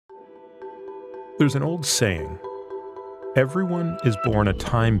There's an old saying, everyone is born a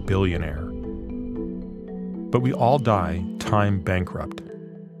time billionaire, but we all die time bankrupt.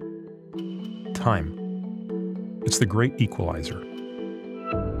 Time. It's the great equalizer.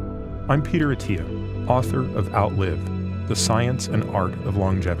 I'm Peter Attia, author of Outlive, The Science and Art of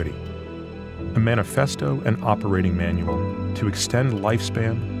Longevity, a manifesto and operating manual to extend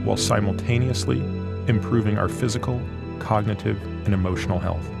lifespan while simultaneously improving our physical, cognitive, and emotional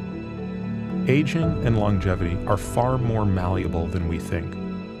health. Aging and longevity are far more malleable than we think.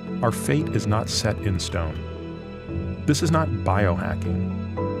 Our fate is not set in stone. This is not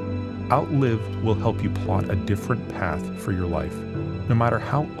biohacking. Outlive will help you plot a different path for your life. No matter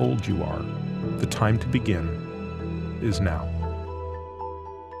how old you are, the time to begin is now.